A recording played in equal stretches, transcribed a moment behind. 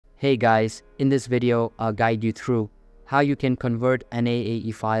Hey guys, in this video, I'll guide you through how you can convert an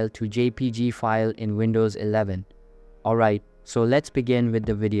AAE file to JPG file in Windows 11. Alright, so let's begin with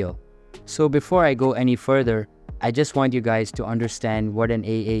the video. So before I go any further, I just want you guys to understand what an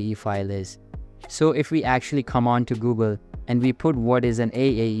AAE file is. So if we actually come on to Google and we put what is an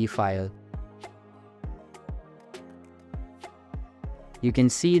AAE file, you can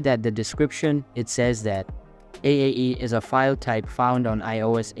see that the description, it says that AAE is a file type found on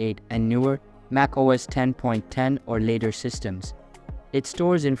iOS 8 and newer macOS 10.10 or later systems. It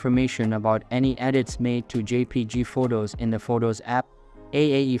stores information about any edits made to JPG photos in the Photos app.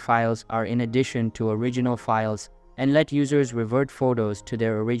 AAE files are in addition to original files and let users revert photos to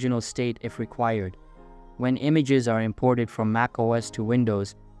their original state if required. When images are imported from macOS to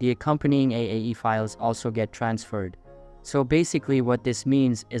Windows, the accompanying AAE files also get transferred. So basically what this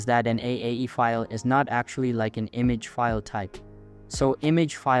means is that an AAE file is not actually like an image file type. So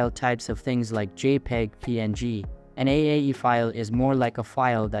image file types of things like JPG, PNG, an AAE file is more like a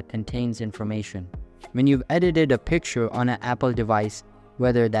file that contains information. When you've edited a picture on an Apple device,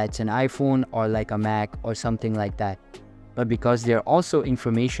 whether that's an iPhone or like a Mac or something like that. But because they're also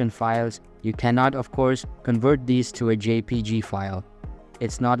information files, you cannot of course convert these to a JPG file.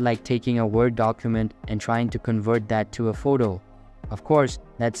 It's not like taking a Word document and trying to convert that to a photo. Of course,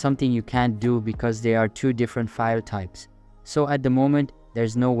 that's something you can't do because they are two different file types. So at the moment,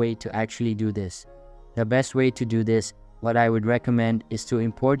 there's no way to actually do this. The best way to do this, what I would recommend, is to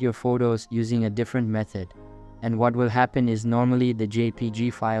import your photos using a different method. And what will happen is normally the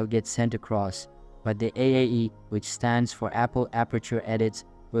JPG file gets sent across, but the AAE, which stands for Apple Aperture Edits,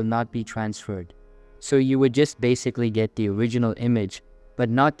 will not be transferred. So you would just basically get the original image, but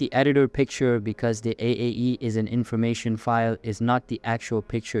not the editor picture, because the AAE is an information file, is not the actual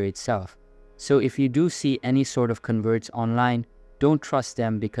picture itself. So if you do see any sort of converts online, don't trust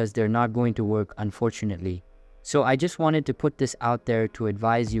them because they're not going to work, unfortunately. So I just wanted to put this out there to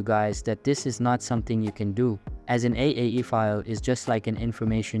advise you guys that this is not something you can do, as an AAE file is just like an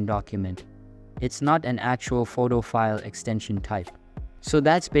information document. It's not an actual photo file extension type. So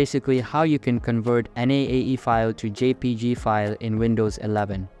that's basically how you can convert an AAE file to JPG file in Windows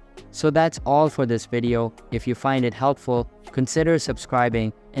 11. So that's all for this video. If you find it helpful, consider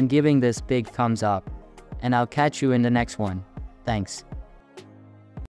subscribing and giving this big thumbs up. And I'll catch you in the next one. Thanks.